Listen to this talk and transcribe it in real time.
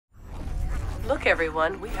Look,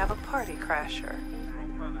 everyone, we have a party crasher.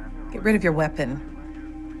 Get rid of your weapon.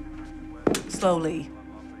 Slowly.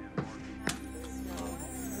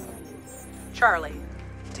 Charlie.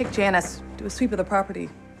 Take Janice. Do a sweep of the property.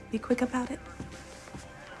 Be quick about it.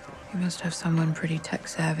 You must have someone pretty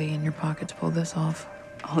tech-savvy in your pocket to pull this off.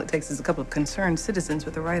 All it takes is a couple of concerned citizens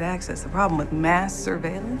with the right access. The problem with mass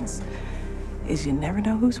surveillance is you never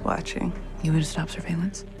know who's watching. You would stop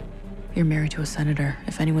surveillance? You're married to a senator.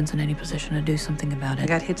 If anyone's in any position to do something about it. I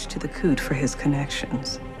got hitched to the coot for his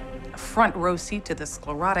connections. A front row seat to the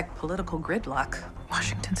sclerotic political gridlock.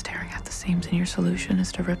 Washington's staring at the seams, and your solution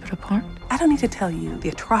is to rip it apart? I don't need to tell you the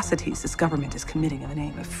atrocities this government is committing in the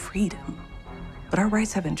name of freedom. But our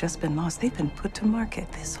rights haven't just been lost, they've been put to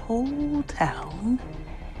market. This whole town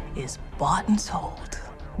is bought and sold.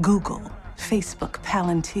 Google, Facebook,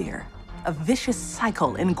 Palantir. A vicious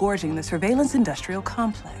cycle engorging the surveillance industrial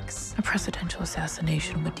complex. A presidential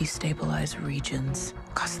assassination would destabilize regions,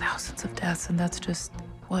 cause thousands of deaths, and that's just,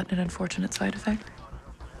 what, an unfortunate side effect?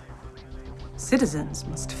 Citizens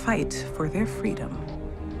must fight for their freedom.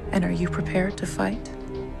 And are you prepared to fight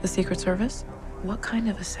the Secret Service? What kind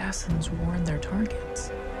of assassins warn their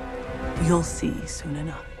targets? You'll see soon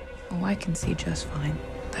enough. Oh, I can see just fine.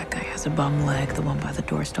 That guy has a bum leg, the one by the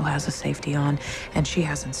door still has a safety on, and she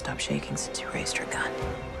hasn't stopped shaking since you raised her gun.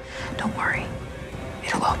 Don't worry,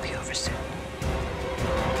 it'll all be over soon.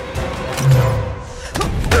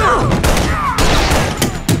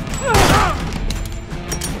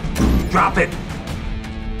 Drop it!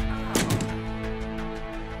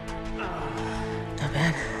 Not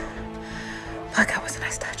bad. Blackout was a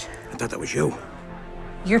nice touch. I thought that was you.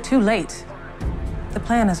 You're too late. The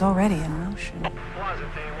plan is already in motion. Plaza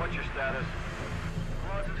team, what's your status?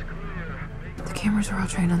 Plaza's clear. The cameras are all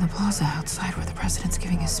trained on the plaza outside where the president's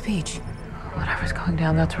giving his speech. Whatever's going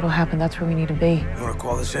down, that's what'll happen. That's where we need to be. You wanna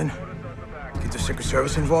call this in? Get the Secret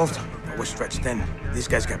Service involved? Oh, we're stretched thin. These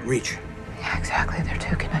guys got reach. Yeah, exactly. They're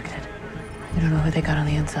too connected. We don't know who they got on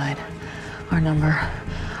the inside. Our number,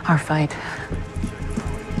 our fight.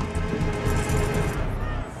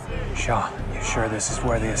 Shaw, you sure this is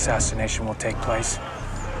where the assassination will take place?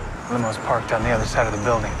 Limo's parked on the other side of the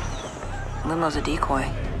building. Limo's a decoy.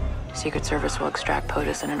 Secret Service will extract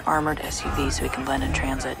POTUS in an armored SUV so he can blend in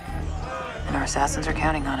transit. And our assassins are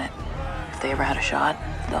counting on it. If they ever had a shot,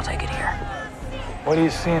 they'll take it here. What are you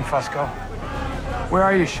seeing, Fusco? Where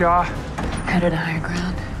are you, Shaw? Headed to higher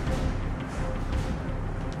ground.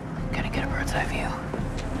 Gonna get a bird's eye view.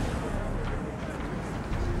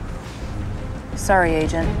 Sorry,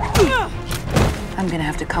 Agent. I'm gonna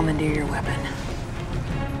have to commandeer your weapon.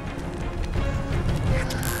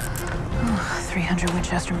 300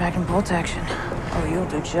 Winchester Magnum bolt action. Oh, you'll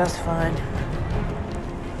do just fine.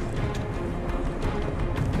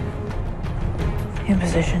 In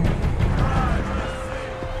position.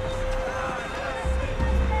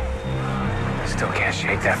 Still can't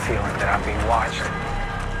shake that feeling that I'm being watched.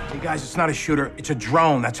 Hey guys, it's not a shooter, it's a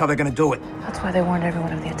drone. That's how they're gonna do it. That's why they warned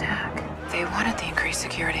everyone of the attack. They wanted the increased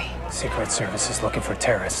security. Secret Service is looking for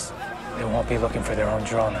terrorists. They won't be looking for their own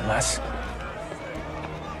drone unless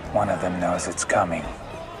one of them knows it's coming.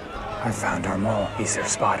 I found our mole. He's their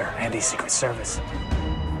spotter, and he's Secret Service.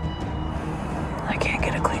 I can't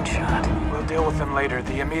get a clean shot. We'll deal with them later.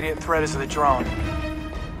 The immediate threat is the drone.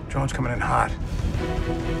 Drone's coming in hot.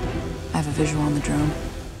 I have a visual on the drone.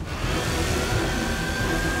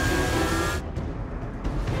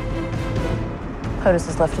 POTUS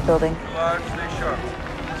has left the building. Large, stay sharp.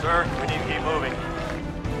 Sir, we need to keep moving.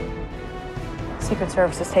 Secret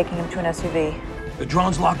Service is taking him to an SUV. The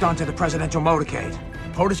drone's locked onto the presidential motorcade.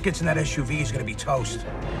 POTUS gets in that SUV, he's gonna be toast.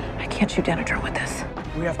 I can't shoot down a drone with this.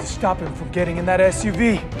 We have to stop him from getting in that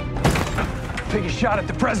SUV. Take a shot at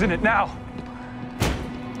the president now.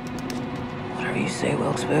 Whatever you say,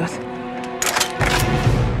 Wilkes Booth.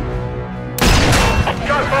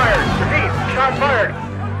 Shot fired! Repeat, shot fired!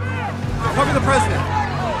 Cover the president!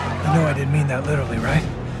 You know I didn't mean that literally, right?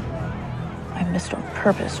 I missed on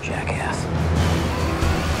purpose, jackass.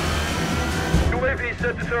 UAV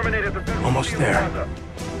set to terminate at the Almost there.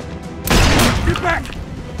 Get back!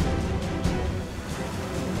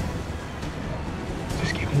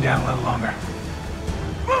 Just keep him down a little longer.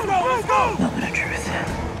 Let's go, let's go! Moment of truth.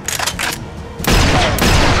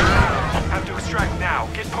 Have to extract now.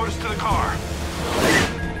 Get POTUS to the car.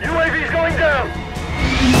 UAV's going down!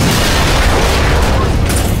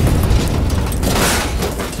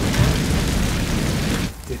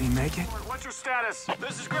 Did he make it? What's your status?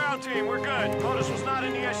 This is ground team. We're good. POTUS was not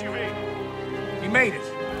in the SUV. He made it.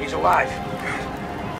 He's alive.